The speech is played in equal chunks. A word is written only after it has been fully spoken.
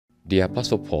The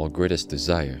Apostle Paul's greatest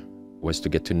desire was to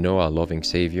get to know our loving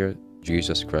Savior,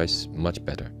 Jesus Christ, much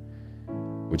better.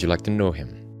 Would you like to know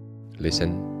him?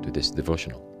 Listen to this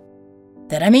devotional.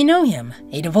 That I may know him,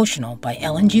 a devotional by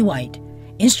Ellen G. White,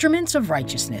 Instruments of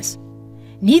Righteousness.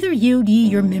 Neither yield ye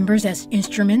your members as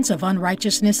instruments of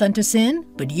unrighteousness unto sin,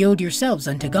 but yield yourselves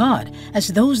unto God, as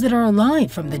those that are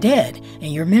alive from the dead,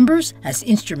 and your members as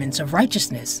instruments of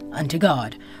righteousness unto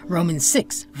God. Romans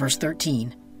 6, verse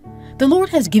 13. The Lord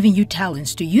has given you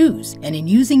talents to use, and in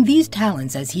using these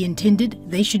talents as He intended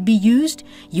they should be used,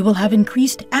 you will have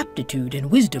increased aptitude and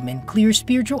wisdom and clear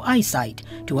spiritual eyesight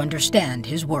to understand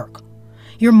His work.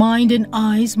 Your mind and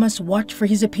eyes must watch for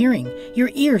His appearing,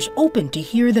 your ears open to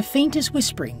hear the faintest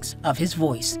whisperings of His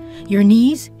voice. Your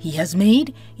knees He has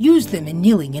made, use them in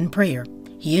kneeling in prayer.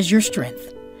 He is your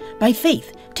strength. By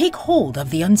faith, take hold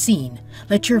of the unseen.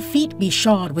 Let your feet be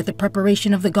shod with the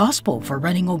preparation of the gospel for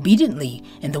running obediently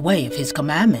in the way of His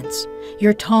commandments.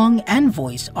 Your tongue and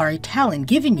voice are a talent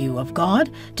given you of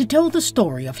God to tell the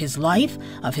story of His life,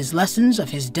 of His lessons, of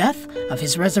His death, of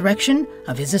His resurrection,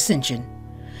 of His ascension.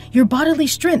 Your bodily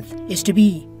strength is to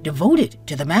be devoted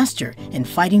to the Master in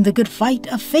fighting the good fight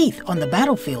of faith on the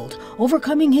battlefield,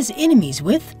 overcoming His enemies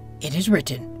with, "It is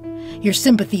written." Your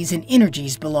sympathies and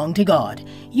energies belong to God.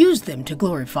 Use them to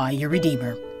glorify your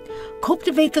Redeemer.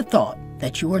 Cultivate the thought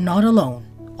that you are not alone.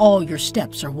 All your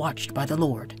steps are watched by the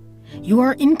Lord. You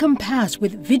are encompassed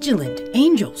with vigilant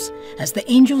angels. As the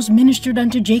angels ministered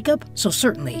unto Jacob, so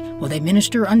certainly will they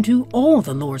minister unto all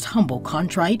the Lord's humble,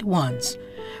 contrite ones.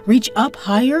 Reach up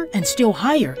higher and still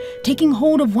higher, taking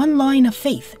hold of one line of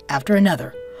faith after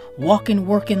another. Walk and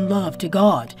work in love to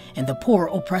God and the poor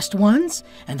oppressed ones,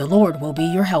 and the Lord will be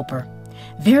your helper.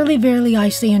 Verily, verily, I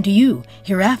say unto you,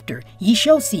 hereafter ye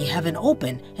shall see heaven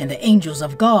open, and the angels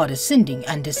of God ascending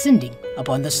and descending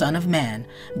upon the Son of Man.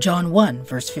 John 1,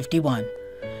 verse 51.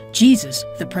 Jesus,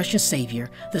 the precious Savior,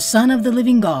 the Son of the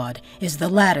living God, is the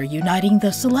ladder uniting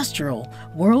the celestial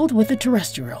world with the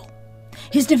terrestrial.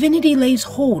 His divinity lays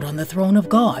hold on the throne of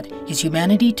God. His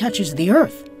humanity touches the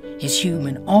earth. His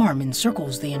human arm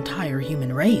encircles the entire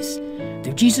human race.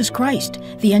 Through Jesus Christ,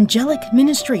 the angelic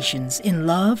ministrations in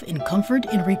love, in comfort,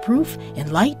 in reproof,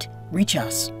 in light reach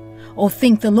us. Oh,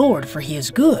 thank the Lord, for He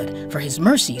is good, for His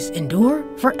mercies endure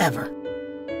forever.